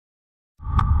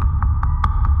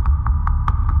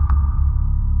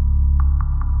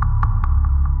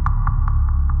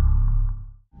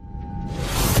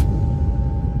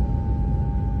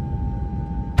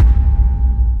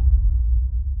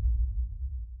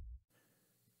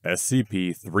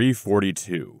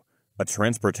SCP-342, a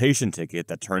transportation ticket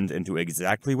that turns into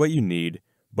exactly what you need,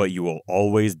 but you will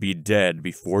always be dead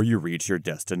before you reach your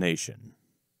destination.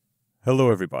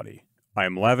 Hello everybody,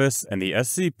 I'm Lavis, and the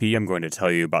SCP I'm going to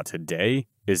tell you about today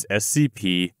is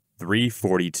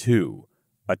SCP-342,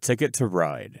 a ticket to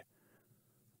ride.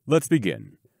 Let's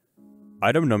begin.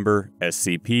 Item number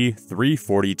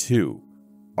SCP-342.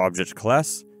 Object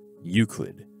Class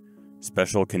Euclid.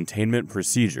 Special Containment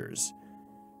Procedures.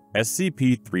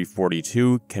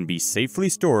 SCP-342 can be safely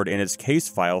stored in its case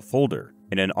file folder,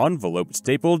 in an envelope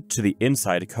stapled to the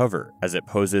inside cover, as it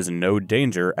poses no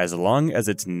danger as long as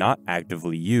it's not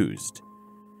actively used.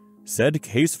 Said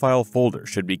case file folder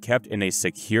should be kept in a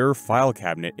secure file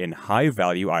cabinet in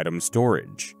high-value item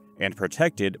storage, and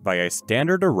protected by a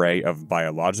standard array of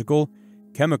biological,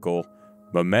 chemical,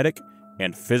 memetic,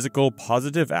 and physical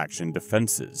positive action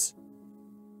defenses.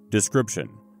 Description: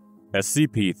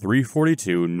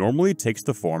 SCP-342 normally takes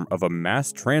the form of a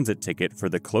mass transit ticket for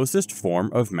the closest form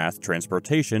of mass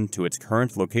transportation to its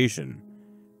current location.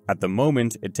 At the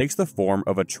moment, it takes the form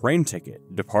of a train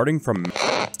ticket departing from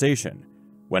station.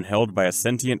 When held by a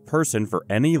sentient person for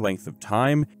any length of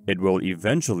time, it will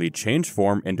eventually change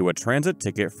form into a transit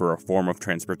ticket for a form of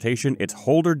transportation its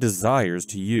holder desires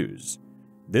to use.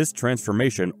 This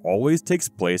transformation always takes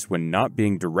place when not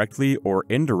being directly or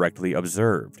indirectly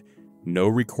observed. No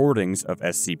recordings of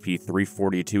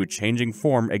SCP-342 changing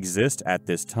form exist at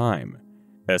this time.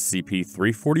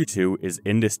 SCP-342 is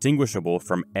indistinguishable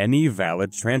from any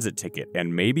valid transit ticket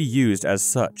and may be used as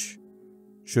such.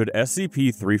 Should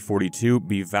SCP-342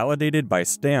 be validated by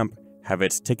stamp, have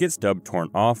its ticket stub torn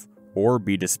off, or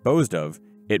be disposed of,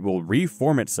 it will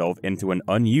reform itself into an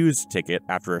unused ticket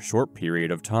after a short period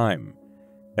of time.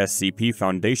 SCP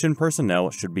Foundation personnel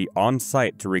should be on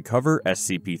site to recover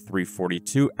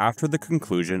SCP-342 after the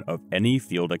conclusion of any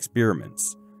field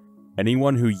experiments.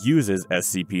 Anyone who uses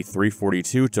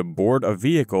SCP-342 to board a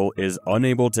vehicle is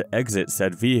unable to exit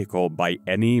said vehicle by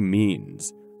any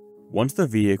means. Once the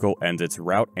vehicle ends its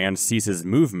route and ceases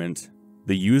movement,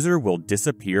 the user will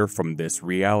disappear from this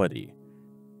reality.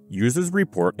 Users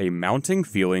report a mounting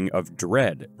feeling of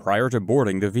dread prior to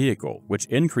boarding the vehicle, which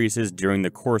increases during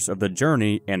the course of the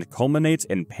journey and culminates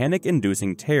in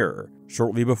panic-inducing terror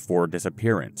shortly before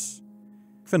disappearance.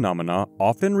 Phenomena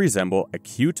often resemble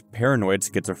acute paranoid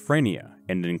schizophrenia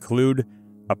and include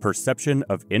a perception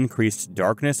of increased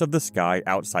darkness of the sky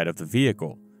outside of the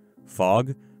vehicle,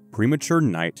 fog, premature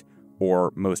night,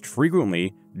 or, most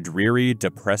frequently, dreary,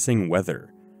 depressing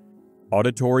weather.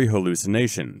 Auditory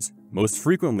hallucinations, most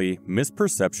frequently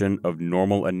misperception of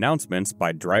normal announcements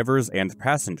by drivers and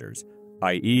passengers,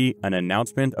 i.e., an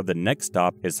announcement of the next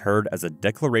stop is heard as a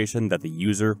declaration that the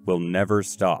user will never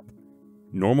stop.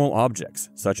 Normal objects,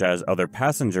 such as other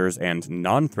passengers and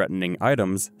non-threatening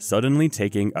items, suddenly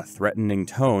taking a threatening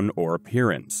tone or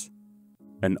appearance.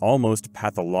 An almost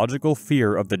pathological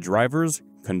fear of the drivers,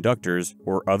 conductors,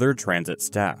 or other transit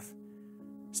staff.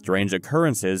 Strange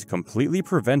occurrences completely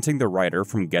preventing the rider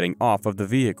from getting off of the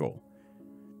vehicle.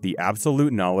 The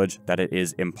absolute knowledge that it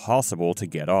is impossible to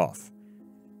get off.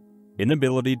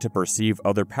 Inability to perceive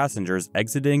other passengers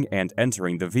exiting and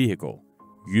entering the vehicle.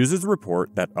 Users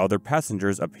report that other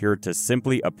passengers appear to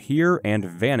simply appear and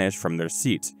vanish from their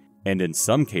seats, and in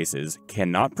some cases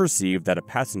cannot perceive that a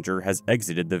passenger has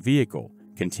exited the vehicle,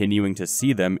 continuing to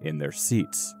see them in their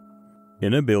seats.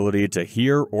 Inability to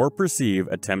hear or perceive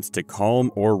attempts to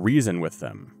calm or reason with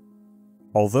them.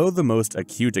 Although the most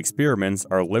acute experiments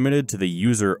are limited to the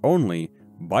user only,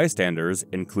 bystanders,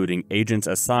 including agents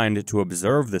assigned to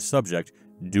observe the subject,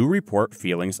 do report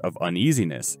feelings of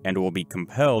uneasiness and will be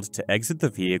compelled to exit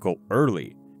the vehicle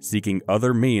early, seeking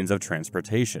other means of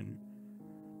transportation.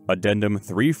 Addendum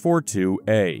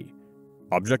 342-A.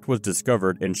 Object was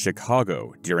discovered in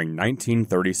Chicago during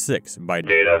 1936 by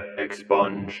data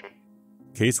expunged.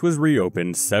 Case was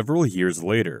reopened several years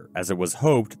later, as it was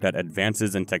hoped that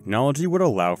advances in technology would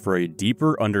allow for a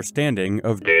deeper understanding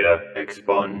of data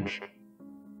expunged.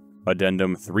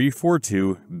 Addendum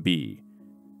 342-B.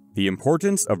 The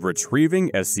importance of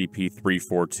retrieving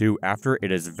SCP-342 after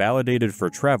it is validated for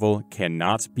travel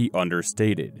cannot be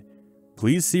understated.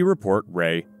 Please see Report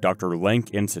Ray Dr.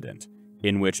 Lank Incident,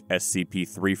 in which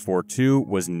SCP-342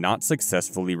 was not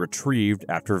successfully retrieved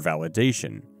after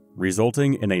validation,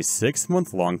 resulting in a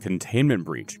 6-month-long containment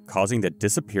breach causing the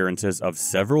disappearances of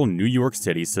several New York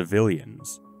City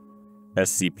civilians.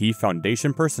 SCP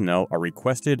Foundation personnel are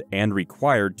requested and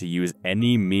required to use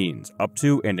any means up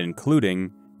to and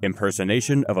including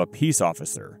impersonation of a peace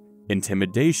officer,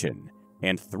 intimidation,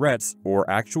 and threats or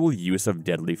actual use of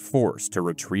deadly force to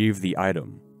retrieve the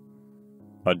item.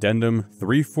 Addendum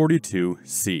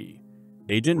 342-C.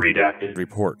 Agent Redacted.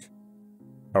 Report.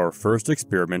 Our first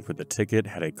experiment with the ticket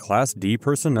had a Class D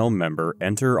personnel member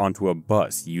enter onto a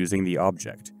bus using the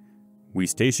object. We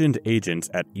stationed agents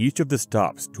at each of the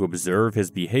stops to observe his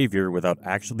behavior without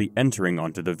actually entering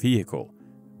onto the vehicle,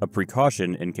 a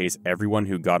precaution in case everyone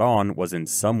who got on was in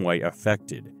some way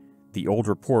affected. The old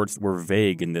reports were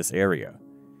vague in this area.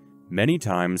 Many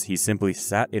times he simply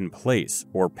sat in place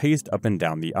or paced up and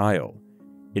down the aisle.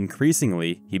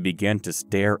 Increasingly, he began to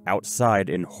stare outside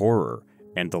in horror,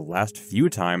 and the last few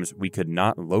times we could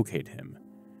not locate him.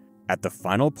 At the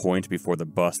final point before the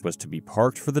bus was to be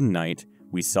parked for the night,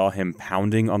 we saw him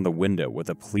pounding on the window with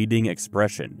a pleading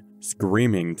expression,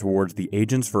 screaming towards the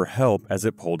agents for help as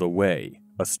it pulled away,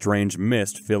 a strange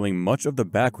mist filling much of the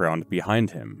background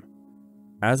behind him.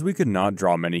 As we could not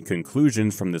draw many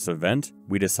conclusions from this event,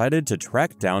 we decided to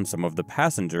track down some of the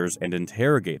passengers and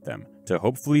interrogate them to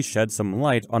hopefully shed some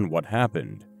light on what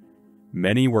happened.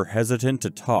 Many were hesitant to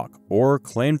talk or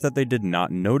claimed that they did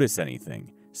not notice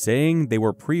anything, saying they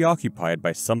were preoccupied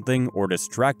by something or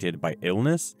distracted by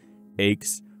illness,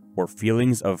 aches, or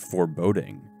feelings of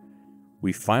foreboding.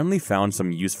 We finally found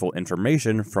some useful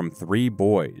information from 3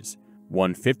 boys,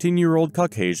 one 15-year-old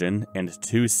Caucasian and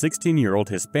 2 16-year-old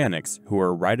Hispanics who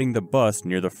were riding the bus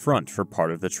near the front for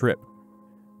part of the trip.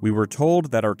 We were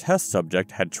told that our test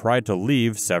subject had tried to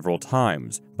leave several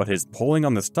times, but his pulling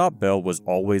on the stop bell was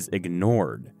always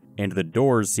ignored, and the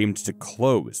doors seemed to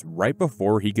close right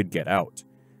before he could get out.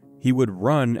 He would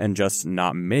run and just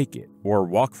not make it, or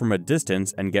walk from a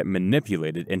distance and get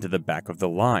manipulated into the back of the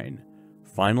line.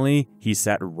 Finally, he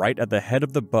sat right at the head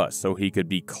of the bus so he could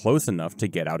be close enough to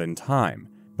get out in time,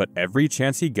 but every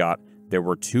chance he got, there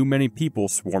were too many people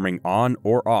swarming on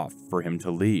or off for him to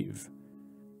leave.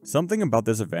 Something about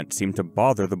this event seemed to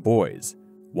bother the boys.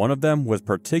 One of them was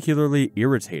particularly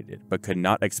irritated but could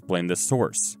not explain the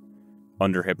source.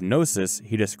 Under hypnosis,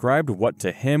 he described what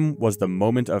to him was the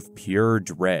moment of pure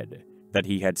dread, that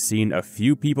he had seen a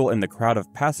few people in the crowd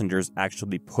of passengers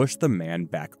actually push the man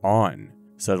back on,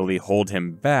 subtly hold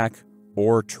him back,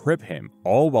 or trip him,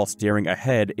 all while staring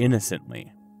ahead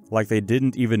innocently, like they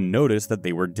didn't even notice that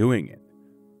they were doing it.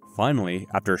 Finally,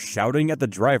 after shouting at the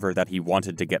driver that he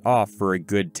wanted to get off for a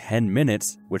good 10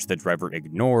 minutes, which the driver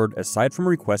ignored aside from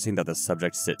requesting that the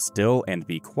subject sit still and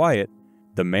be quiet,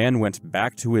 the man went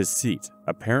back to his seat,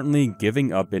 apparently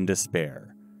giving up in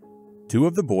despair. 2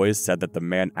 of the boys said that the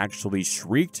man actually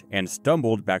shrieked and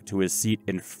stumbled back to his seat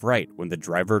in fright when the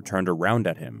driver turned around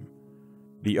at him.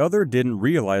 The other didn't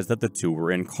realize that the 2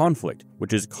 were in conflict,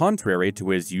 which is contrary to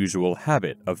his usual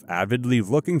habit of avidly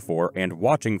looking for and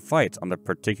watching fights on the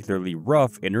particularly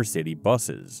rough inner-city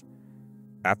buses.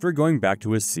 After going back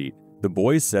to his seat, the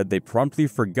boys said they promptly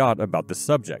forgot about the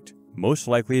subject, most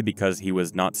likely because he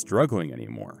was not struggling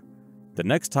anymore. The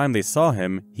next time they saw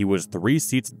him, he was 3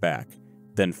 seats back,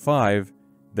 then 5,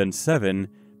 then 7,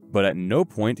 but at no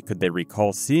point could they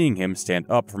recall seeing him stand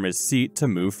up from his seat to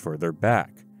move further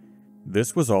back.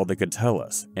 This was all they could tell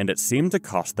us, and it seemed to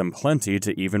cost them plenty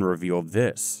to even reveal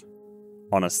this.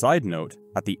 On a side note,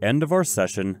 at the end of our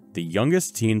session, the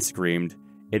youngest teen screamed,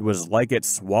 "It was like it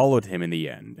swallowed him in the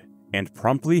end," and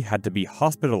promptly had to be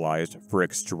hospitalized for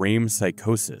extreme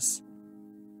psychosis.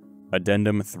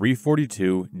 Addendum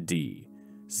 342-D.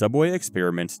 Subway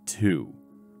Experiment 2.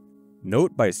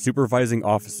 Note by Supervising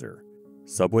Officer.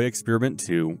 Subway Experiment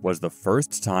 2 was the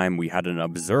first time we had an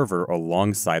observer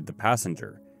alongside the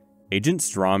passenger. Agent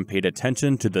Strom paid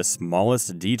attention to the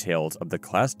smallest details of the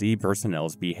Class D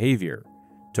personnel's behavior,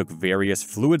 took various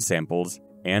fluid samples,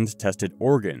 and tested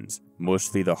organs,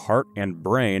 mostly the heart and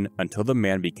brain, until the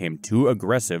man became too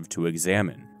aggressive to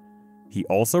examine. He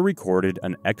also recorded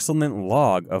an excellent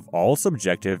log of all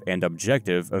subjective and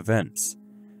objective events.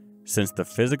 Since the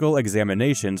physical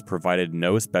examinations provided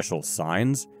no special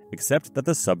signs, except that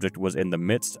the subject was in the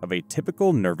midst of a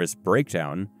typical nervous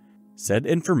breakdown, said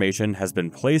information has been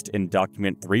placed in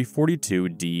Document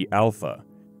 342-D Alpha.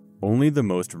 Only the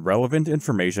most relevant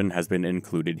information has been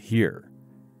included here.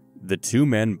 The 2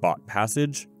 men bought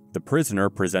passage, the prisoner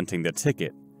presenting the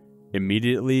ticket.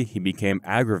 Immediately, he became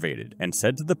aggravated and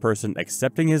said to the person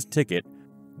accepting his ticket,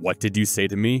 "What did you say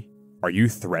to me? Are you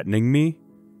threatening me?"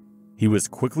 He was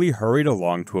quickly hurried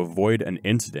along to avoid an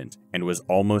incident and was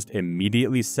almost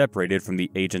immediately separated from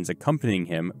the agents accompanying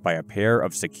him by a pair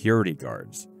of security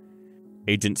guards.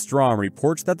 Agent Strom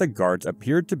reports that the guards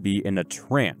appeared to be in a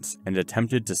trance and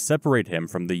attempted to separate him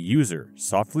from the user,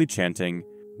 softly chanting,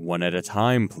 "One at a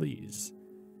time, please."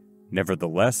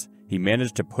 Nevertheless, he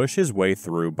managed to push his way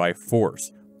through by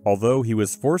force, although he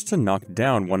was forced to knock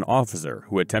down one officer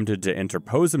who attempted to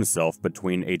interpose himself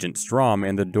between Agent Strom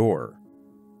and the door.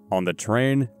 On the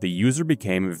train, the user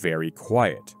became very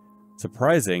quiet,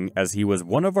 surprising as he was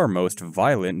one of our most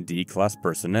violent D-Class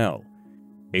personnel.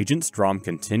 Agent Strom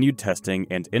continued testing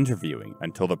and interviewing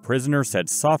until the prisoner said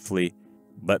softly,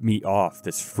 "Let me off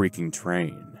this freaking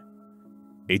train."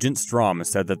 Agent Strom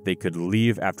said that they could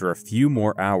leave after a few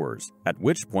more hours, at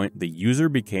which point the user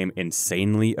became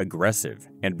insanely aggressive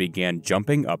and began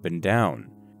jumping up and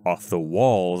down, off the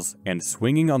walls, and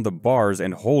swinging on the bars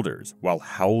and holders while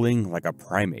howling like a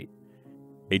primate.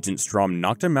 Agent Strom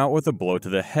knocked him out with a blow to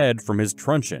the head from his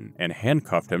truncheon and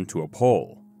handcuffed him to a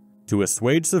pole. To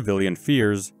assuage civilian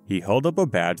fears, he held up a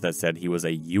badge that said he was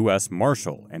a U.S.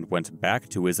 Marshal and went back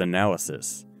to his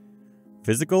analysis.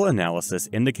 Physical analysis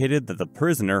indicated that the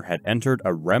prisoner had entered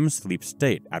a REM sleep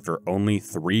state after only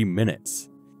 3 minutes,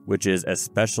 which is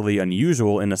especially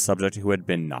unusual in a subject who had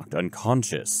been knocked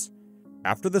unconscious.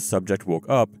 After the subject woke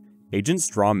up, Agent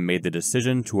Strom made the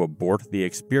decision to abort the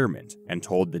experiment and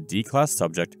told the D-Class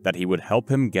subject that he would help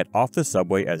him get off the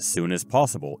subway as soon as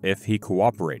possible if he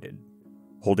cooperated.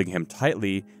 Holding him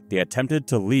tightly, they attempted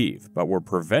to leave but were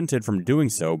prevented from doing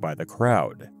so by the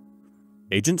crowd.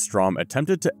 Agent Strom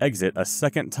attempted to exit a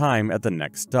second time at the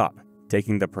next stop,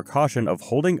 taking the precaution of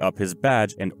holding up his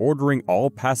badge and ordering all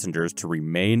passengers to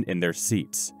remain in their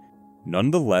seats.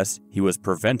 Nonetheless, he was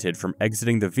prevented from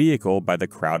exiting the vehicle by the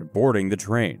crowd boarding the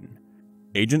train.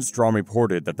 Agent Strom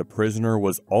reported that the prisoner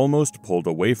was almost pulled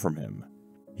away from him.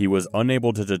 He was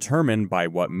unable to determine by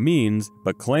what means,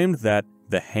 but claimed that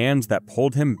the hands that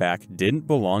pulled him back didn't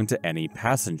belong to any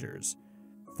passengers.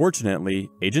 Fortunately,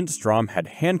 Agent Strom had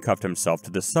handcuffed himself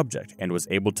to the subject and was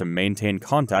able to maintain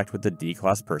contact with the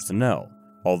D-Class personnel,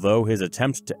 although his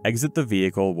attempt to exit the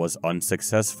vehicle was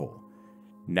unsuccessful.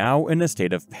 Now in a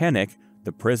state of panic,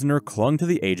 the prisoner clung to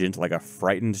the agent like a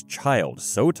frightened child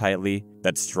so tightly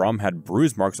that Strom had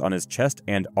bruise marks on his chest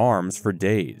and arms for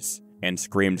days, and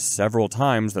screamed several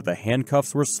times that the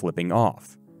handcuffs were slipping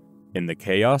off. In the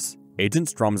chaos, Agent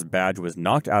Strom's badge was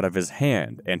knocked out of his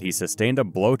hand and he sustained a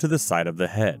blow to the side of the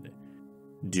head.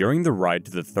 During the ride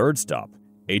to the third stop,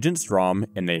 Agent Strom,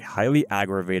 in a highly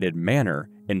aggravated manner,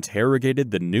 interrogated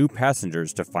the new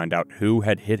passengers to find out who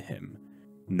had hit him.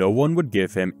 No one would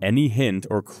give him any hint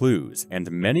or clues,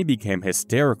 and many became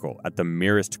hysterical at the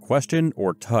merest question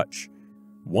or touch.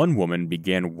 One woman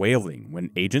began wailing when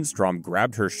Agent Strom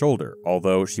grabbed her shoulder,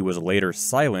 although she was later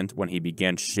silent when he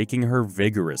began shaking her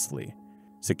vigorously.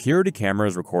 Security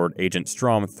cameras record Agent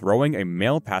Strom throwing a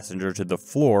male passenger to the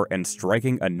floor and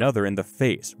striking another in the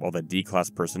face while the D-Class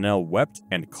personnel wept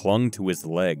and clung to his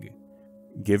leg.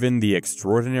 Given the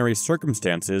extraordinary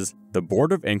circumstances, the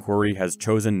Board of Inquiry has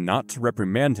chosen not to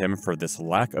reprimand him for this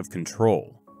lack of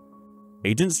control.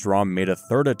 Agent Strom made a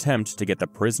third attempt to get the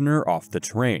prisoner off the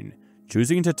train,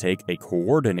 choosing to take a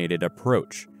coordinated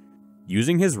approach.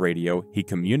 Using his radio, he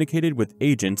communicated with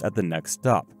agents at the next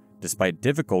stop, despite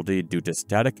difficulty due to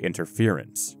static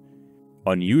interference.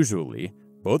 Unusually,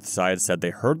 both sides said they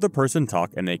heard the person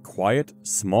talk in a quiet,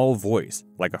 small voice,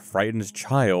 like a frightened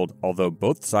child, although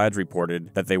both sides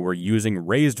reported that they were using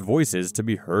raised voices to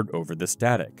be heard over the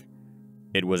static.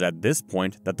 It was at this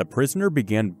point that the prisoner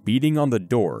began beating on the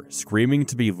door, screaming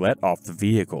to be let off the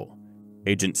vehicle.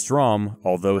 Agent Strom,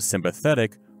 although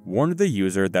sympathetic, warned the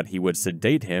user that he would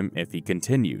sedate him if he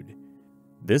continued.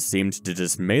 This seemed to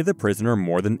dismay the prisoner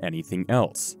more than anything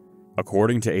else.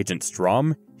 According to Agent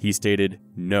Strom, he stated,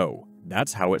 "No,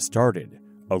 that's how it started.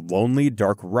 A lonely,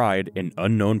 dark ride in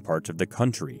unknown parts of the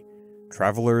country.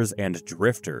 Travelers and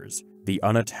drifters, the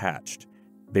unattached.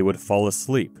 They would fall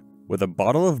asleep with a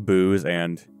bottle of booze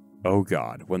and, oh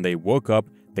God, when they woke up,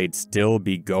 they'd still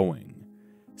be going.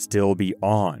 Still be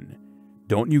on.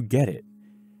 Don't you get it?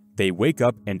 They wake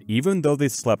up and even though they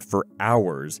slept for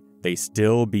hours, they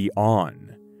still be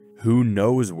on. Who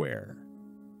knows where?"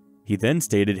 He then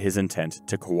stated his intent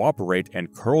to cooperate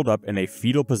and curled up in a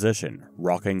fetal position,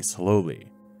 rocking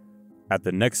slowly. At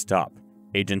the next stop,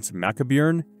 Agents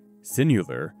Macabern,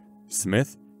 Sinular,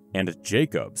 Smith, and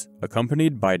Jacobs,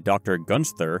 accompanied by Dr.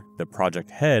 Gunsther, the project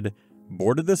head,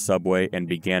 boarded the subway and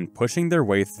began pushing their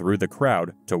way through the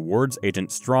crowd towards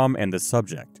Agent Strom and the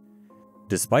subject.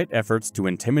 Despite efforts to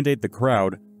intimidate the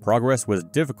crowd, progress was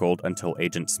difficult until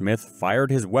Agent Smith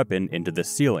fired his weapon into the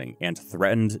ceiling and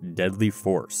threatened deadly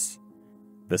force.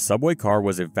 The subway car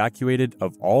was evacuated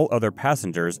of all other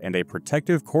passengers and a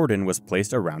protective cordon was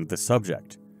placed around the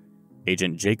subject.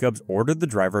 Agent Jacobs ordered the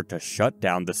driver to shut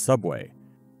down the subway.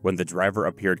 When the driver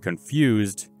appeared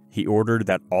confused, he ordered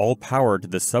that all power to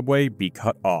the subway be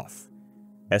cut off.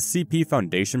 SCP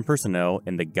Foundation personnel,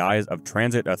 in the guise of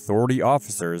Transit Authority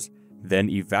officers, then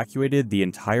evacuated the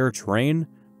entire train,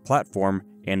 platform,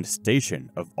 and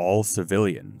station of all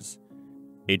civilians.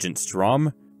 Agent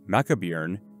Strom,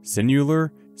 Macabjorn, Sinular,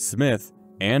 Smith,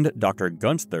 and Dr.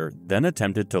 Gunstler then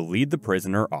attempted to lead the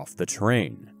prisoner off the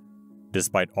train.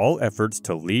 Despite all efforts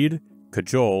to lead,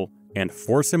 cajole, and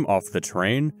force him off the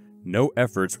train, no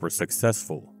efforts were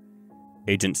successful.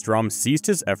 Agent Strom ceased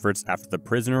his efforts after the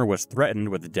prisoner was threatened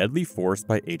with deadly force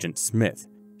by Agent Smith,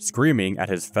 screaming at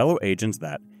his fellow agents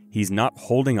that he's not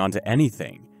holding onto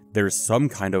anything, there's some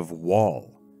kind of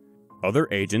wall. Other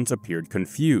agents appeared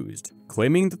confused,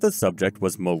 claiming that the subject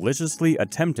was maliciously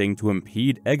attempting to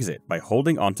impede exit by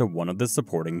holding onto one of the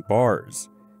supporting bars.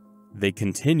 They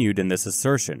continued in this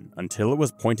assertion until it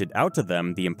was pointed out to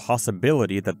them the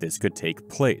impossibility that this could take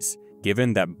place,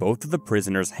 given that both of the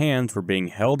prisoners' hands were being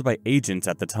held by agents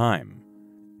at the time.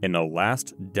 In a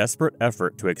last, desperate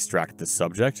effort to extract the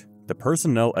subject, the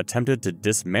personnel attempted to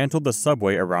dismantle the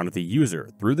subway around the user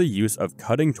through the use of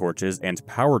cutting torches and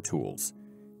power tools.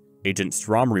 Agent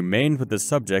Strom remained with the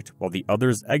subject while the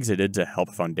others exited to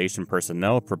help Foundation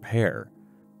personnel prepare.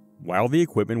 While the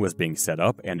equipment was being set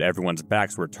up and everyone's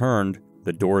backs were turned,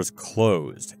 the doors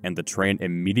closed and the train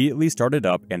immediately started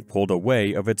up and pulled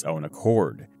away of its own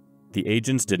accord. The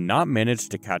agents did not manage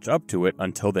to catch up to it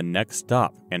until the next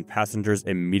stop, and passengers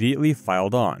immediately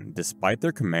filed on, despite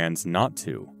their commands not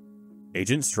to.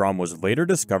 Agent Strom was later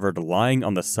discovered lying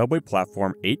on the subway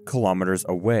platform 8 kilometers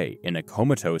away in a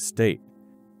comatose state.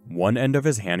 One end of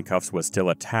his handcuffs was still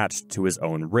attached to his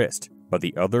own wrist, but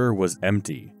the other was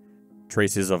empty.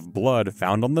 Traces of blood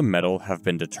found on the metal have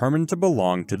been determined to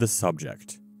belong to the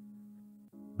subject.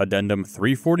 Addendum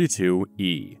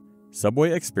 342-E,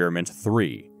 Subway Experiment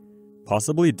 3.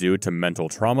 Possibly due to mental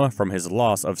trauma from his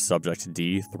loss of Subject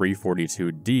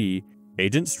D-342-D,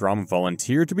 Agent Strom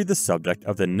volunteered to be the subject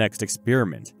of the next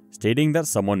experiment, stating that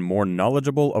someone more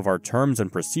knowledgeable of our terms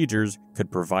and procedures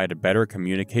could provide better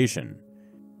communication.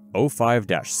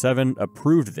 05-7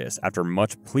 approved this after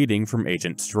much pleading from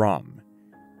Agent Strom.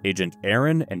 Agent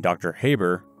Aaron and Dr.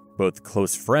 Haber, both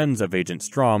close friends of Agent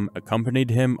Strom, accompanied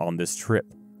him on this trip.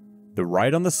 The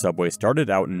ride on the subway started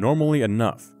out normally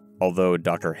enough, although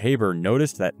Dr. Haber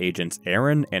noticed that Agents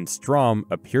Aaron and Strom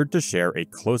appeared to share a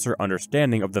closer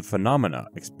understanding of the phenomena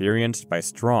experienced by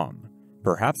Strom,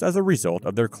 perhaps as a result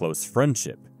of their close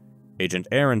friendship. Agent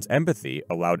Aaron's empathy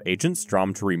allowed Agent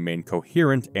Strom to remain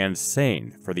coherent and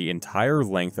sane for the entire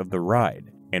length of the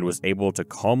ride, and was able to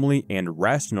calmly and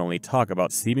rationally talk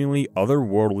about seemingly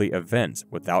otherworldly events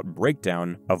without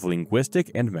breakdown of linguistic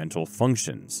and mental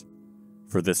functions.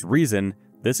 For this reason,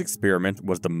 this experiment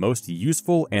was the most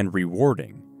useful and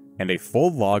rewarding, and a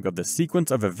full log of the sequence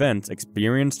of events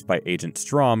experienced by Agent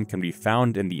Strom can be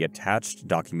found in the attached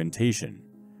documentation.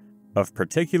 Of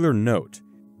particular note,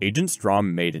 Agent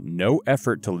Strom made no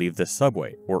effort to leave the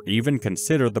subway or even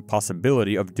consider the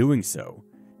possibility of doing so.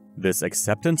 This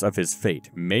acceptance of his fate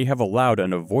may have allowed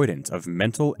an avoidance of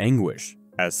mental anguish,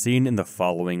 as seen in the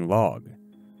following log.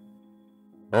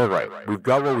 Alright, we've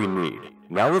got what we need.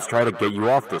 Now let's try to get you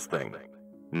off this thing.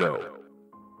 No.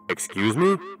 Excuse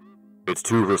me? It's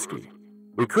too risky.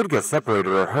 We could get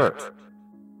separated or hurt.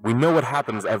 We know what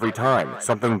happens every time,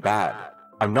 something bad.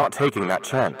 I'm not taking that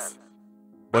chance.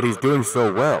 But he's doing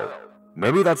so well.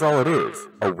 Maybe that's all it is,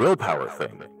 a willpower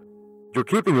thing. You're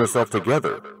keeping yourself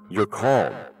together. You're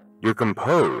calm. You're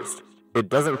composed. It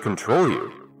doesn't control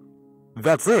you.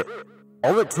 That's it.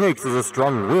 All it takes is a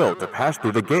strong will to pass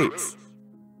through the gates.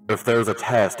 If there's a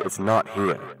test, it's not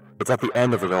here. It's at the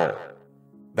end of it all.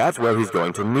 That's where he's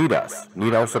going to need us,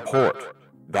 need our support.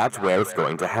 That's where it's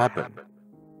going to happen.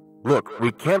 Look,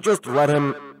 we can't just let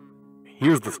him...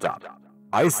 Here's the stop.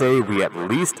 I say we at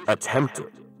least attempt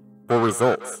it. For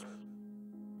results.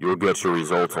 You'll get your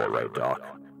results all right, Doc.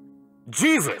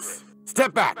 Jesus!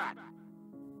 Step back!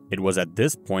 It was at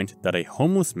this point that a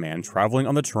homeless man traveling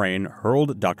on the train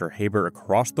hurled Dr. Haber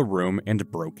across the room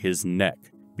and broke his neck,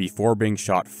 before being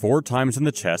shot 4 times in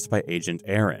the chest by Agent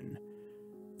Aaron.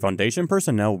 Foundation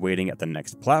personnel waiting at the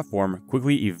next platform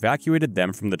quickly evacuated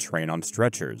them from the train on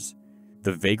stretchers.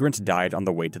 The vagrant died on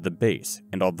the way to the base,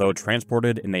 and although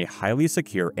transported in a highly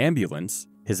secure ambulance,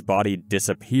 his body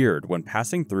disappeared when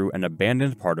passing through an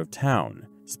abandoned part of town,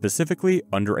 specifically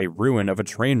under a ruin of a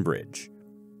train bridge.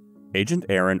 Agent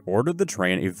Aaron ordered the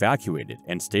train evacuated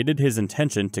and stated his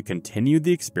intention to continue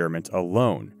the experiment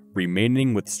alone,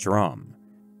 remaining with Strom.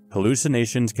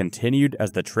 Hallucinations continued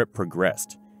as the trip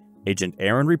progressed. Agent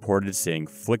Aaron reported seeing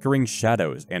flickering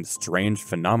shadows and strange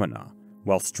phenomena,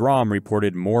 while Strom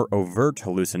reported more overt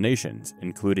hallucinations,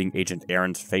 including Agent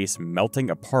Aaron's face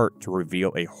melting apart to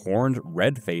reveal a horned,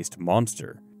 red-faced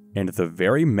monster, and the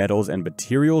very metals and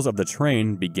materials of the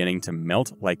train beginning to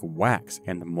melt like wax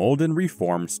and mold and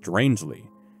reform strangely.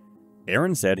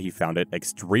 Aaron said he found it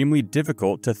extremely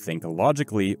difficult to think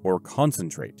logically or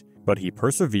concentrate, but he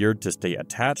persevered to stay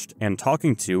attached and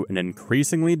talking to an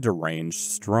increasingly deranged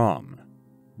Strom.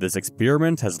 This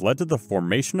experiment has led to the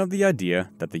formation of the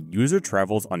idea that the user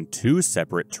travels on two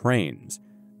separate trains.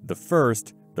 The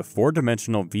first, the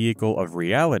four-dimensional vehicle of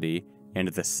reality, and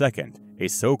the second, a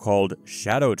so-called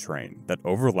shadow train that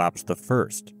overlaps the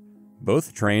first.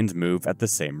 Both trains move at the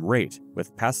same rate,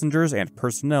 with passengers and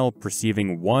personnel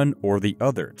perceiving one or the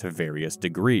other to various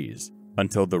degrees,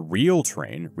 until the real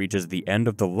train reaches the end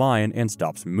of the line and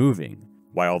stops moving,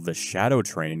 while the shadow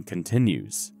train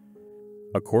continues.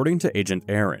 According to Agent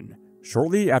Aaron,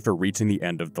 shortly after reaching the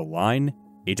end of the line,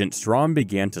 Agent Strom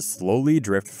began to slowly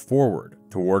drift forward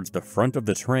towards the front of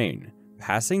the train,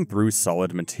 passing through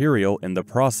solid material in the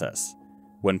process.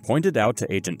 When pointed out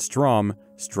to Agent Strom,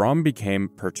 Strom became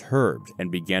perturbed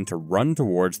and began to run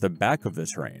towards the back of the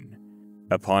train.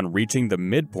 Upon reaching the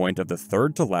midpoint of the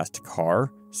third-to-last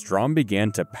car, Strom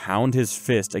began to pound his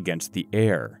fist against the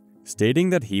air,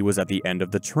 stating that he was at the end of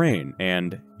the train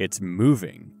and, "It's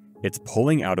moving. It's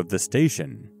pulling out of the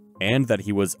station," and that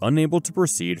he was unable to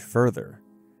proceed further.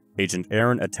 Agent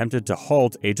Aaron attempted to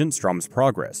halt Agent Strom's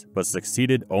progress, but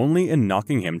succeeded only in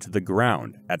knocking him to the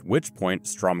ground, at which point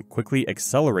Strom quickly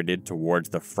accelerated towards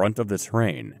the front of the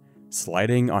train,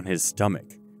 sliding on his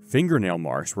stomach. Fingernail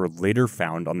marks were later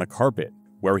found on the carpet,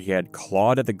 where he had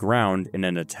clawed at the ground in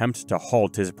an attempt to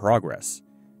halt his progress.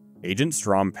 Agent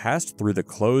Strom passed through the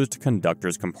closed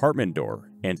conductor's compartment door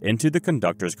and into the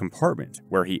conductor's compartment,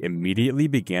 where he immediately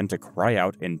began to cry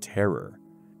out in terror.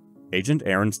 Agent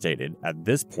Aaron stated at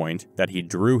this point that he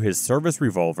drew his service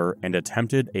revolver and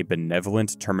attempted a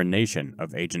benevolent termination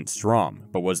of Agent Strom,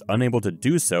 but was unable to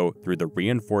do so through the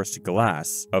reinforced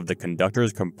glass of the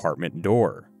conductor's compartment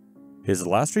door. His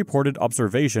last reported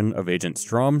observation of Agent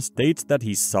Strom states that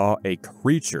he saw a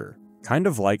creature, kind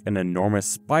of like an enormous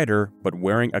spider, but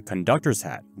wearing a conductor's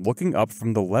hat, looking up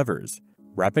from the levers,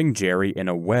 wrapping Jerry in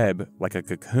a web like a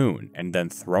cocoon, and then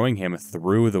throwing him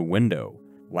through the window,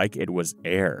 like it was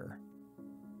air.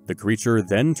 The creature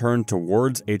then turned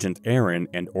towards Agent Aaron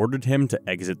and ordered him to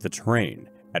exit the train,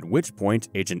 at which point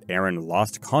Agent Aaron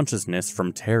lost consciousness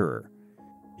from terror.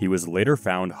 He was later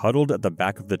found huddled at the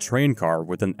back of the train car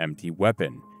with an empty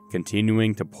weapon,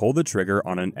 continuing to pull the trigger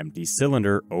on an empty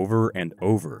cylinder over and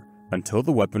over, until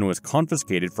the weapon was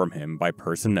confiscated from him by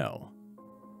personnel.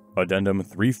 Addendum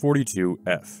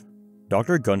 342-F.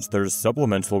 Dr. Gunstler's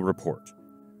Supplemental Report.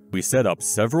 We set up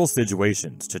several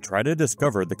situations to try to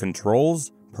discover the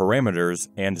controls, parameters,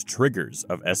 and triggers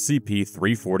of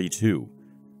SCP-342.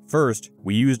 First,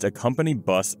 we used a company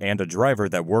bus and a driver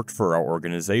that worked for our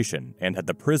organization and had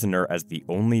the prisoner as the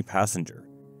only passenger.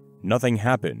 Nothing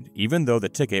happened, even though the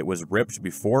ticket was ripped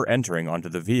before entering onto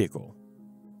the vehicle.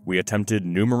 We attempted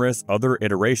numerous other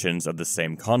iterations of the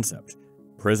same concept,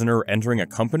 prisoner entering a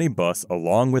company bus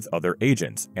along with other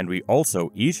agents, and we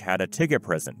also each had a ticket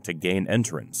present to gain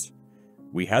entrance.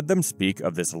 We had them speak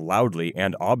of this loudly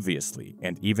and obviously,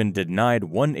 and even denied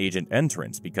one agent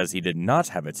entrance because he did not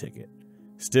have a ticket.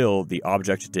 Still, the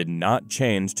object did not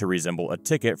change to resemble a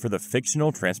ticket for the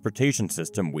fictional transportation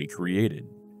system we created.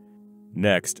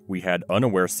 Next, we had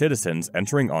unaware citizens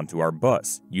entering onto our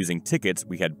bus, using tickets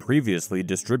we had previously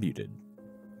distributed.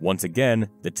 Once again,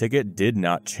 the ticket did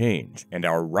not change, and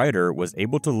our rider was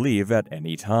able to leave at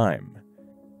any time.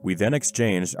 We then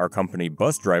exchanged our company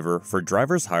bus driver for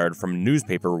drivers hired from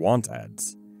newspaper want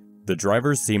ads. The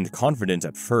drivers seemed confident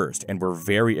at first and were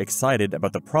very excited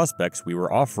about the prospects we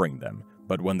were offering them,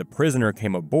 but when the prisoner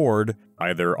came aboard,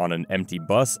 either on an empty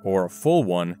bus or a full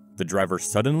one, the driver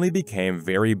suddenly became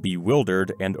very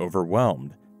bewildered and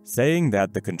overwhelmed, saying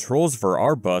that the controls for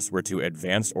our bus were too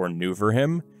advanced or new for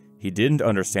him, he didn't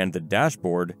understand the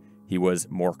dashboard, he was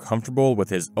more comfortable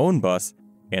with his own bus,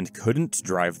 and couldn't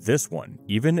drive this one,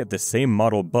 even if the same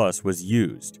model bus was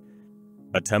used.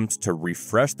 Attempts to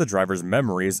refresh the driver's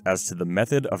memories as to the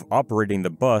method of operating the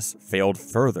bus failed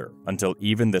further, until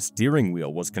even the steering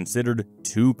wheel was considered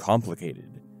too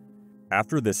complicated.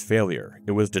 After this failure,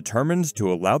 it was determined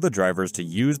to allow the drivers to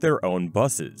use their own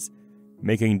buses,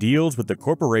 making deals with the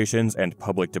corporations and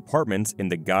public departments in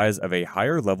the guise of a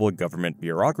higher-level government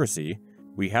bureaucracy.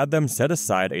 We had them set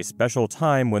aside a special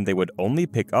time when they would only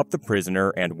pick up the prisoner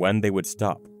and when they would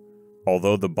stop.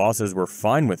 Although the bosses were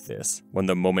fine with this, when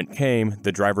the moment came,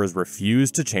 the drivers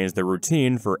refused to change their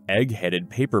routine for egg-headed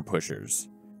paper pushers.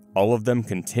 All of them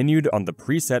continued on the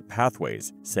preset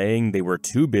pathways, saying they were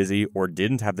too busy or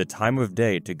didn't have the time of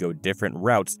day to go different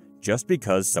routes just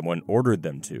because someone ordered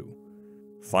them to.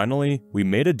 Finally, we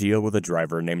made a deal with a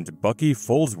driver named Bucky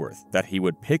Foldsworth that he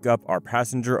would pick up our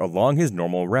passenger along his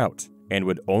normal route, and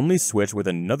would only switch with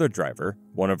another driver,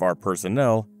 one of our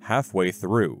personnel, halfway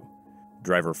through.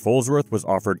 Driver Folsworth was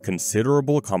offered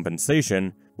considerable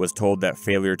compensation, was told that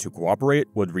failure to cooperate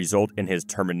would result in his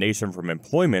termination from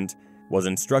employment, was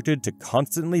instructed to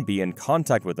constantly be in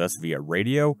contact with us via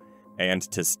radio, and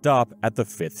to stop at the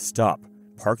 5th stop,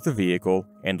 park the vehicle,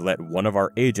 and let one of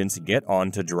our agents get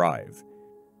on to drive.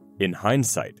 In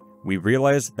hindsight, we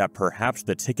realized that perhaps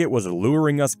the ticket was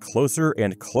luring us closer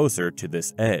and closer to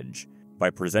this edge, by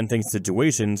presenting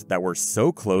situations that were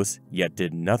so close yet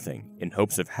did nothing, in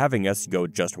hopes of having us go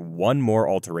just one more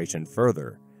alteration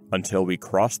further, until we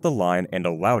crossed the line and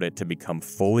allowed it to become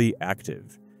fully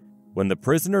active. When the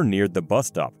prisoner neared the bus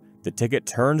stop, the ticket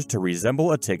turned to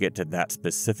resemble a ticket to that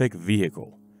specific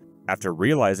vehicle. After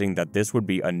realizing that this would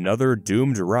be another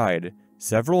doomed ride,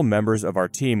 several members of our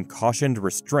team cautioned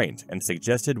restraint and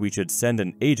suggested we should send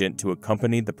an agent to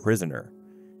accompany the prisoner.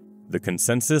 The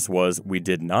consensus was we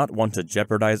did not want to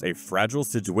jeopardize a fragile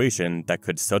situation that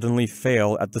could suddenly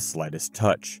fail at the slightest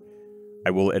touch.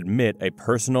 I will admit a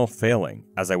personal failing,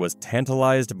 as I was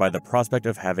tantalized by the prospect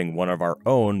of having one of our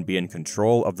own be in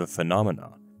control of the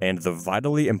phenomena, and the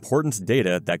vitally important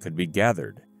data that could be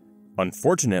gathered.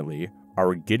 Unfortunately,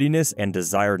 our giddiness and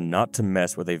desire not to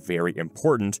mess with a very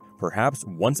important, perhaps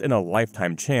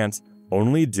once-in-a-lifetime chance,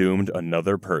 only doomed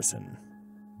another person.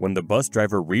 When the bus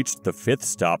driver reached the 5th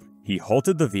stop, he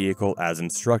halted the vehicle as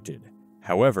instructed.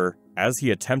 However, as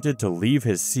he attempted to leave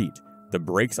his seat, the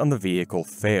brakes on the vehicle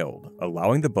failed,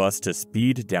 allowing the bus to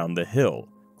speed down the hill,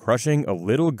 crushing a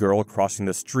little girl crossing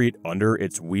the street under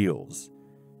its wheels.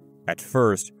 At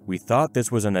first, we thought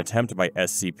this was an attempt by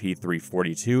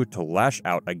SCP-342 to lash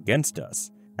out against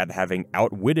us, at having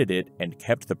outwitted it and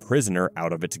kept the prisoner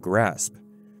out of its grasp.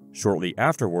 Shortly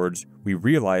afterwards, we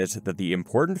realized that the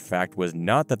important fact was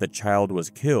not that the child was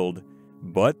killed,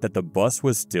 but that the bus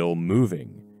was still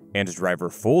moving, and driver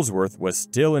Folsworth was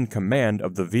still in command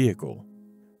of the vehicle.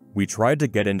 We tried to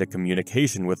get into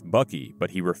communication with Bucky,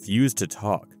 but he refused to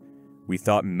talk. We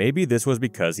thought maybe this was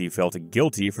because he felt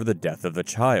guilty for the death of the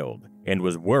child, and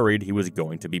was worried he was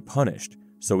going to be punished,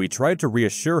 so we tried to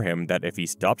reassure him that if he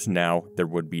stopped now, there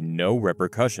would be no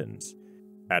repercussions.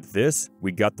 At this,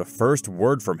 we got the first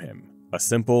word from him, a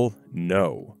simple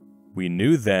no. We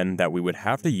knew then that we would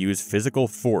have to use physical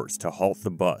force to halt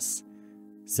the bus.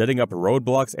 Setting up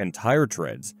roadblocks and tire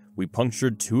treads, we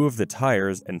punctured 2 of the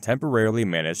tires and temporarily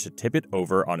managed to tip it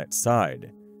over on its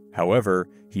side. However,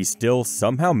 he still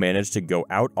somehow managed to go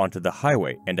out onto the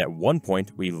highway, and at one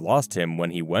point we lost him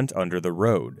when he went under the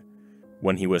road.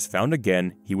 When he was found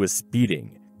again, he was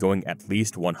speeding, going at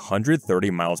least 130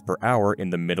 miles per hour in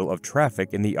the middle of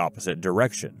traffic in the opposite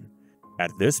direction.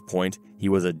 At this point, he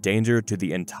was a danger to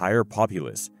the entire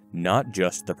populace, not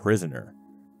just the prisoner.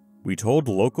 We told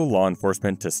local law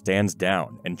enforcement to stand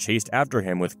down and chased after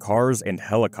him with cars and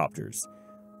helicopters.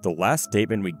 The last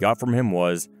statement we got from him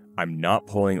was, "I'm not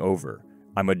pulling over.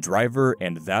 I'm a driver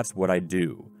and that's what I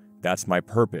do. That's my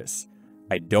purpose.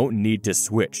 I don't need to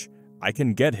switch. I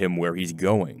can get him where he's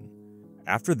going."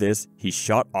 After this, he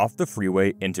shot off the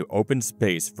freeway into open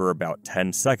space for about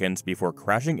 10 seconds before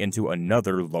crashing into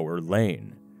another lower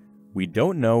lane. We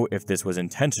don't know if this was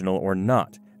intentional or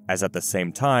not, as at the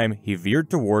same time, he veered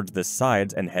towards the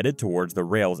sides and headed towards the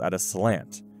rails at a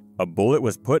slant. A bullet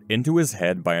was put into his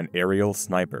head by an aerial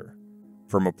sniper.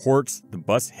 From reports, the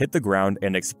bus hit the ground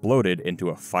and exploded into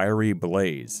a fiery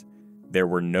blaze. There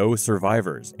were no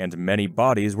survivors, and many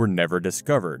bodies were never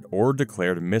discovered or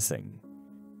declared missing.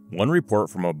 One report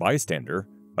from a bystander,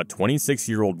 a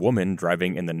 26-year-old woman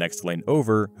driving in the next lane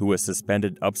over who was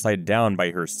suspended upside down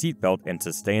by her seatbelt and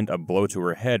sustained a blow to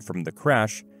her head from the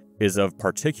crash, is of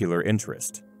particular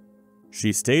interest.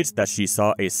 She states that she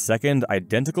saw a second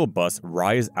identical bus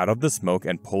rise out of the smoke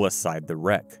and pull aside the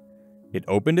wreck. It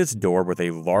opened its door with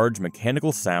a large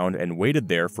mechanical sound and waited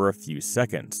there for a few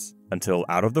seconds, until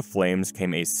out of the flames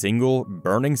came a single,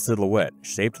 burning silhouette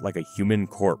shaped like a human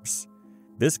corpse.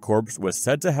 This corpse was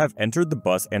said to have entered the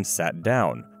bus and sat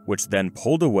down, which then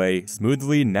pulled away,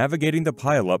 smoothly navigating the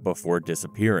pileup before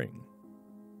disappearing.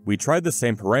 We tried the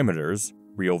same parameters: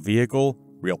 real vehicle,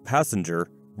 real passenger,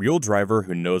 real driver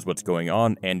who knows what's going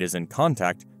on and is in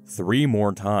contact 3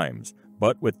 more times,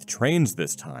 but with trains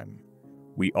this time.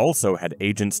 We also had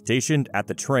agents stationed at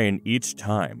the train each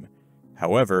time.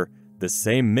 However, the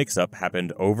same mix-up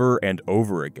happened over and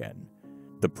over again.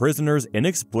 The prisoners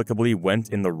inexplicably went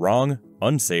in the wrong,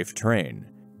 unsafe train,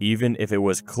 even if it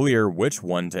was clear which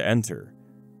one to enter.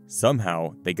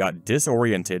 Somehow, they got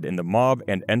disoriented in the mob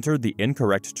and entered the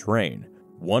incorrect train,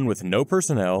 one with no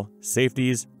personnel,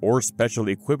 safeties, or special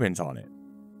equipment on it.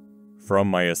 From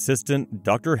my assistant,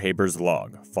 Dr. Haber's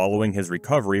log, following his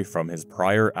recovery from his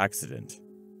prior accident.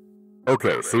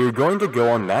 Okay, so you're going to go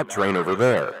on that train over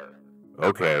there.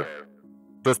 Okay.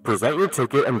 Just present your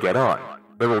ticket and get on.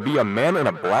 There will be a man in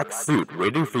a black suit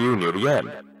waiting for you near the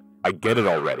end. I get it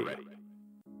already.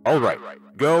 Alright,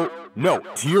 go. No,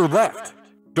 to your left.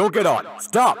 Don't get on.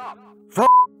 Stop.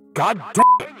 God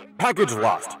dang it. Package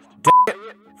lost. Dang it.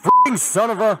 F***ing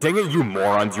son of a... Dang it, you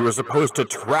morons. You were supposed to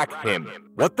track him.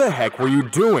 What the heck were you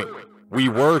doing? We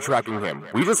were tracking him.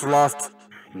 We just lost...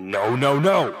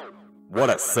 No. What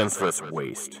a senseless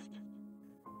waste.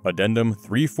 Addendum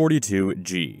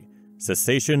 342-G.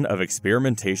 Cessation of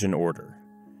Experimentation Order.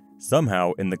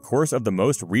 Somehow, in the course of the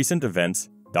most recent events,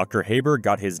 Dr. Haber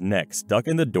got his neck stuck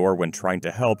in the door when trying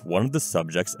to help one of the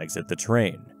subjects exit the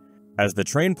train. As the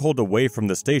train pulled away from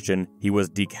the station, he was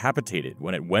decapitated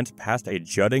when it went past a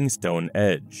jutting stone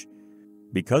edge.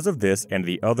 Because of this and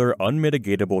the other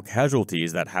unmitigatable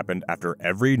casualties that happened after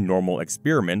every normal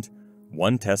experiment,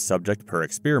 one test subject per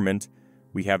experiment,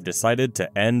 we have decided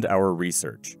to end our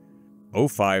research.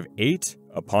 058,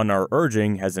 upon our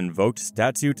urging, has invoked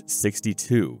Statute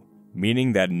 62,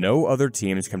 meaning that no other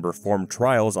teams can perform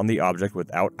trials on the object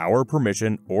without our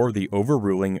permission or the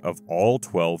overruling of all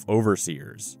 12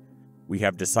 overseers. We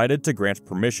have decided to grant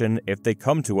permission if they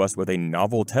come to us with a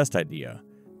novel test idea,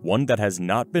 one that has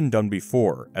not been done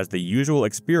before, as the usual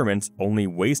experiments only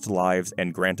waste lives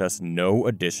and grant us no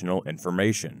additional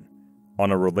information. On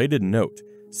a related note,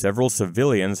 several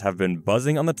civilians have been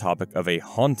buzzing on the topic of a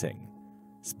haunting.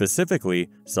 Specifically,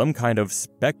 some kind of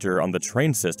specter on the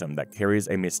train system that carries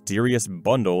a mysterious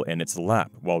bundle in its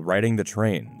lap while riding the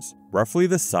trains, roughly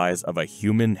the size of a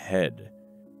human head.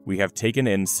 We have taken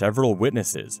in several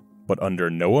witnesses, but under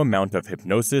no amount of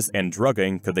hypnosis and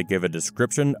drugging could they give a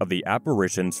description of the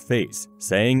apparition's face,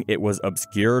 saying it was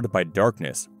obscured by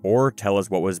darkness, or tell us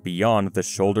what was beyond the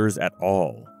shoulders at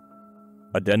all.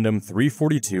 Addendum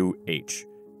 342-H.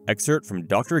 Excerpt from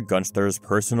Dr. Gunstler's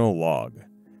personal log.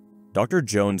 Dr.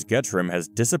 Jones Gettrim has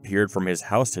disappeared from his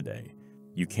house today.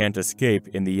 You can't escape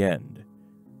in the end.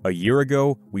 A year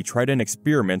ago, we tried an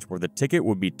experiment where the ticket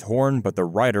would be torn but the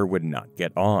rider would not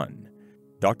get on.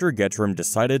 Dr. Gettrim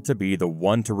decided to be the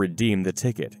one to redeem the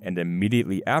ticket and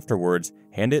immediately afterwards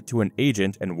hand it to an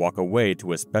agent and walk away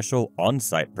to a special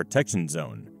on-site protection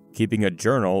zone, keeping a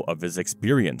journal of his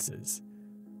experiences.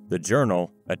 The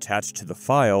journal, attached to the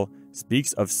file,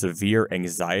 speaks of severe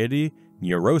anxiety,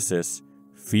 neurosis,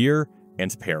 fear,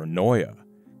 and paranoia.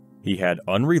 He had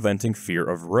unrelenting fear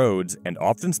of roads and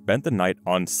often spent the night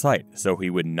on site so he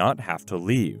would not have to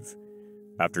leave.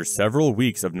 After several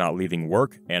weeks of not leaving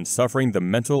work and suffering the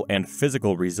mental and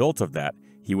physical results of that,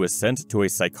 he was sent to a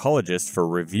psychologist for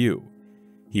review.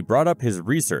 He brought up his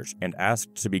research and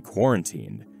asked to be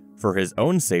quarantined, for his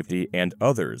own safety and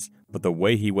others, but the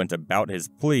way he went about his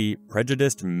plea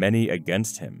prejudiced many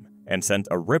against him, and sent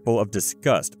a ripple of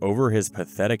disgust over his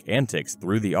pathetic antics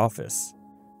through the office.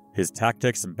 His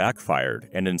tactics backfired,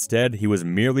 and instead he was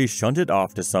merely shunted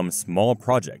off to some small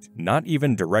project, not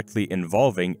even directly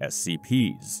involving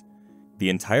SCPs. The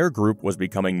entire group was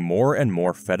becoming more and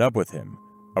more fed up with him,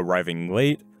 arriving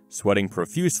late, sweating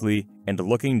profusely, and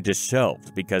looking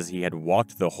disheveled because he had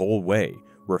walked the whole way,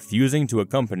 refusing to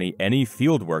accompany any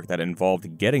fieldwork that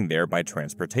involved getting there by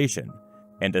transportation,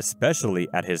 and especially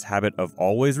at his habit of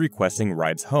always requesting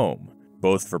rides home,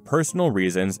 both for personal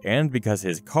reasons and because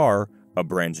his car, a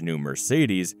brand new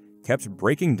Mercedes, kept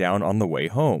breaking down on the way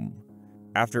home.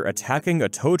 After attacking a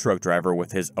tow truck driver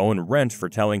with his own wrench for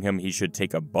telling him he should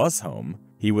take a bus home,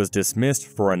 he was dismissed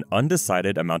for an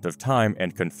undecided amount of time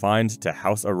and confined to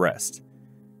house arrest.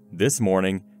 This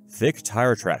morning, thick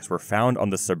tire tracks were found on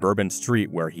the suburban street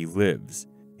where he lives.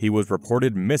 He was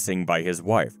reported missing by his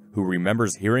wife, who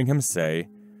remembers hearing him say,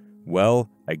 "Well,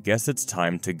 I guess it's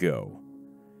time to go."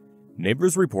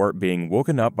 Neighbors report being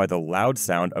woken up by the loud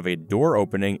sound of a door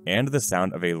opening and the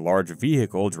sound of a large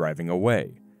vehicle driving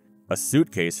away. A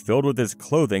suitcase filled with his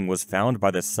clothing was found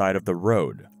by the side of the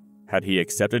road. Had he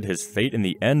accepted his fate in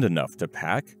the end enough to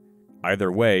pack?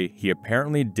 Either way, he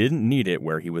apparently didn't need it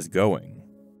where he was going.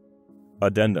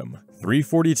 Addendum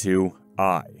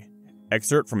 342-I.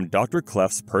 Excerpt from Dr.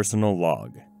 Clef's personal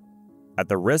log. At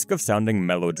the risk of sounding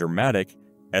melodramatic,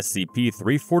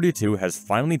 SCP-342 has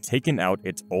finally taken out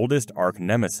its oldest arch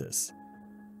nemesis.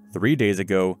 3 days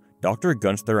ago, Dr.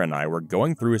 Gunstler and I were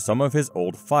going through some of his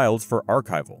old files for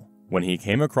archival, when he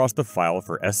came across the file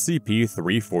for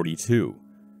SCP-342.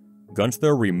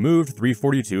 Gunstler removed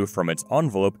 342 from its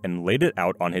envelope and laid it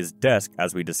out on his desk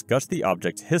as we discussed the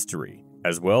object's history,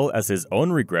 as well as his own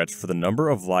regrets for the number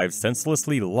of lives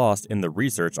senselessly lost in the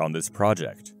research on this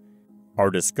project. Our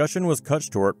discussion was cut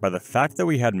short by the fact that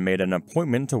we had made an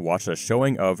appointment to watch a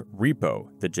showing of Repo,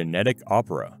 the Genetic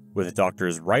Opera, with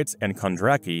Drs. Wrights and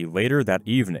Kondracki later that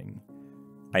evening.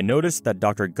 I noticed that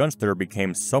Dr. Gunster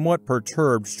became somewhat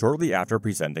perturbed shortly after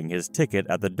presenting his ticket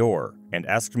at the door, and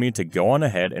asked me to go on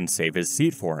ahead and save his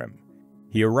seat for him.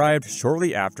 He arrived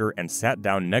shortly after and sat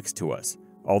down next to us,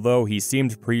 although he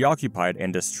seemed preoccupied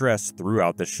and distressed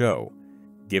throughout the show.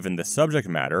 Given the subject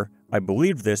matter, I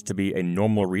believed this to be a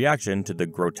normal reaction to the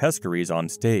grotesqueries on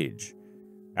stage.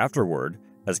 Afterward,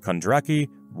 as Kondracki,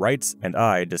 Wrights, and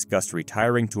I discussed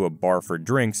retiring to a bar for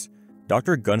drinks,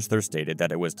 Dr. Gunster stated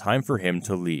that it was time for him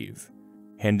to leave.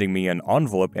 Handing me an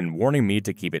envelope and warning me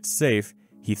to keep it safe,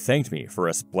 he thanked me for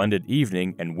a splendid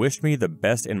evening and wished me the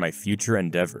best in my future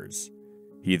endeavors.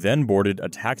 He then boarded a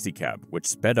taxicab, which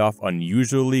sped off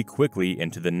unusually quickly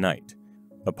into the night.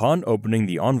 Upon opening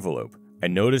the envelope, I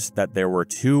noticed that there were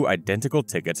 2 identical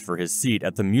tickets for his seat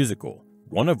at the musical,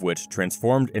 one of which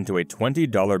transformed into a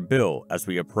 $20 bill as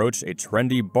we approached a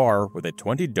trendy bar with a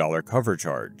 $20 cover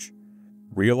charge.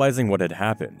 Realizing what had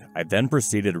happened, I then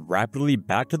proceeded rapidly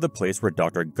back to the place where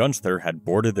Dr. Gunster had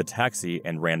boarded the taxi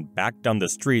and ran back down the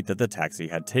street that the taxi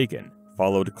had taken,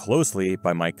 followed closely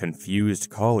by my confused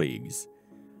colleagues.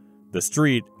 The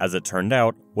street, as it turned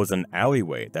out, was an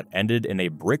alleyway that ended in a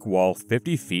brick wall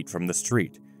 50 feet from the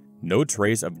street. No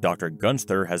trace of Dr.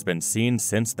 Gunster has been seen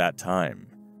since that time.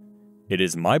 It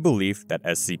is my belief that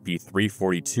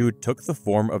SCP-342 took the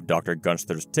form of Dr.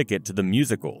 Gunster's ticket to the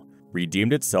musical,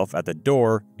 redeemed itself at the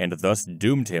door, and thus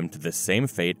doomed him to the same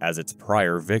fate as its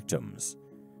prior victims.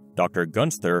 Dr.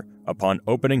 Gunster, upon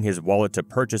opening his wallet to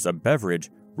purchase a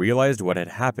beverage, realized what had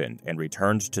happened and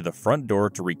returned to the front door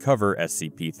to recover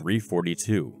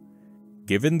SCP-342.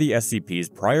 Given the SCP's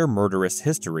prior murderous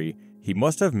history, he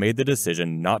must have made the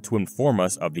decision not to inform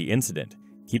us of the incident,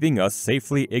 keeping us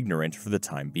safely ignorant for the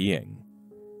time being.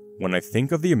 When I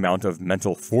think of the amount of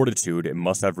mental fortitude it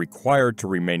must have required to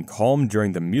remain calm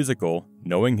during the musical,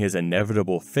 knowing his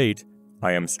inevitable fate,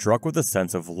 I am struck with a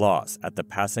sense of loss at the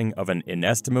passing of an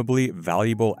inestimably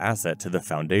valuable asset to the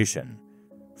Foundation.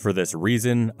 For this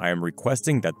reason, I am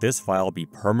requesting that this file be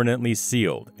permanently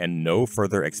sealed and no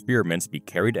further experiments be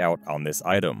carried out on this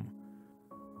item.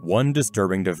 One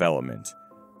disturbing development.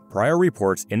 Prior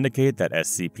reports indicate that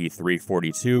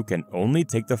SCP-342 can only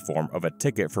take the form of a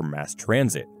ticket for mass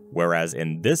transit, whereas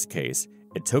in this case,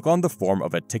 it took on the form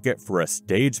of a ticket for a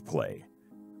stage play.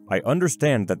 I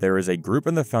understand that there is a group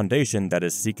in the Foundation that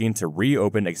is seeking to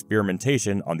reopen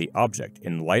experimentation on the object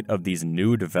in light of these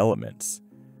new developments.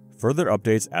 Further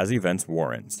updates as events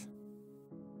warrant.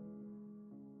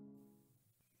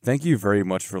 Thank you very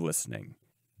much for listening.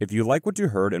 If you like what you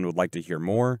heard and would like to hear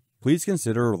more, please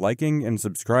consider liking and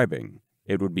subscribing.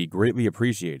 It would be greatly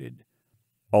appreciated.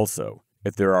 Also,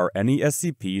 if there are any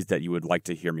SCPs that you would like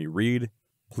to hear me read,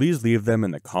 please leave them in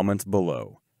the comments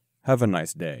below. Have a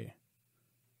nice day.